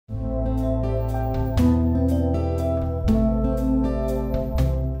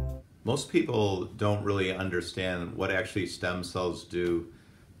Most people don't really understand what actually stem cells do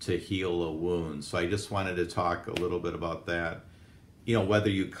to heal a wound. So I just wanted to talk a little bit about that. You know, whether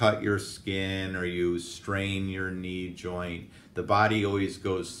you cut your skin or you strain your knee joint, the body always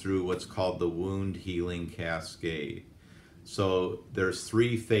goes through what's called the wound healing cascade. So there's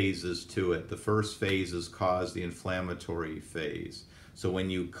three phases to it. The first phase is called the inflammatory phase. So when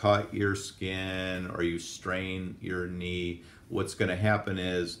you cut your skin or you strain your knee, what's going to happen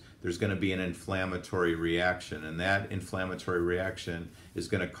is there's going to be an inflammatory reaction, and that inflammatory reaction is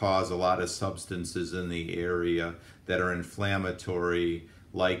going to cause a lot of substances in the area that are inflammatory,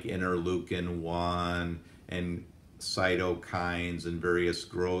 like interleukin-1 and cytokines and various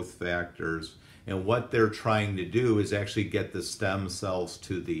growth factors. And what they're trying to do is actually get the stem cells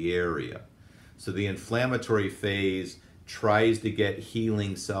to the area. So the inflammatory phase tries to get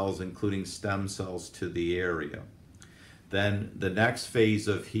healing cells, including stem cells, to the area. Then the next phase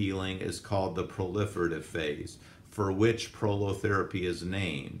of healing is called the proliferative phase, for which prolotherapy is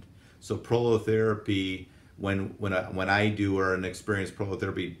named. So prolotherapy, when I do, or an experienced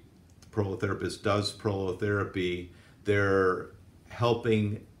prolotherapist does prolotherapy, they're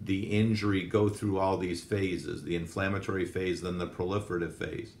helping the injury go through all these phases, the inflammatory phase, then the proliferative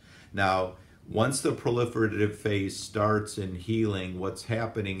phase. Now, once the proliferative phase starts in healing, what's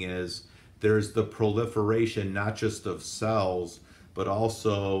happening is there's the proliferation not just of cells, but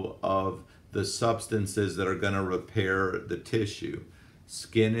also of the substances that are going to repair the tissue.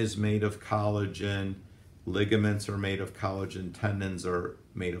 Skin is made of collagen, ligaments are made of collagen, tendons are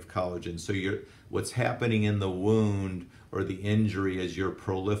made of collagen. So what's happening in the wound or the injury is you're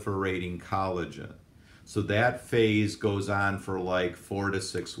proliferating collagen. So that phase goes on for like 4 to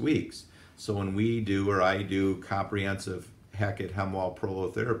 6 weeks. So when we do, or I do, comprehensive Hackett-Hemwall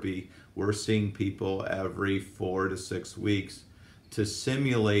prolotherapy, we're seeing people every 4 to 6 weeks to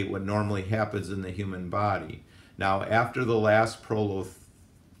simulate what normally happens in the human body. Now, after the last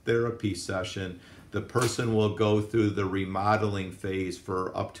prolotherapy session, the person will go through the remodeling phase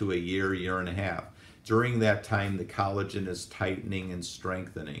for up to a year, year and a half. During that time, the collagen is tightening and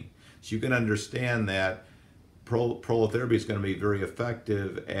strengthening. So you can understand that prolotherapy is going to be very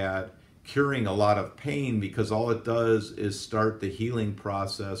effective at curing a lot of pain, because all it does is start the healing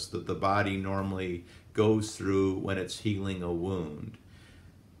process that the body normally goes through when it's healing a wound.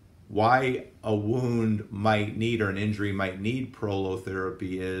 Why a wound might need, or an injury might need,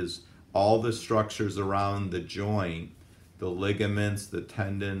 prolotherapy is all the structures around the joint, the ligaments, the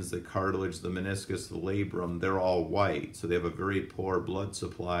tendons, the cartilage, the meniscus, the labrum, they're all white. So they have a very poor blood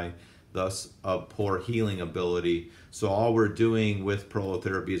supply, thus a poor healing ability. So all we're doing with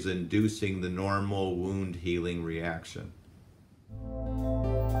prolotherapy is inducing the normal wound healing reaction.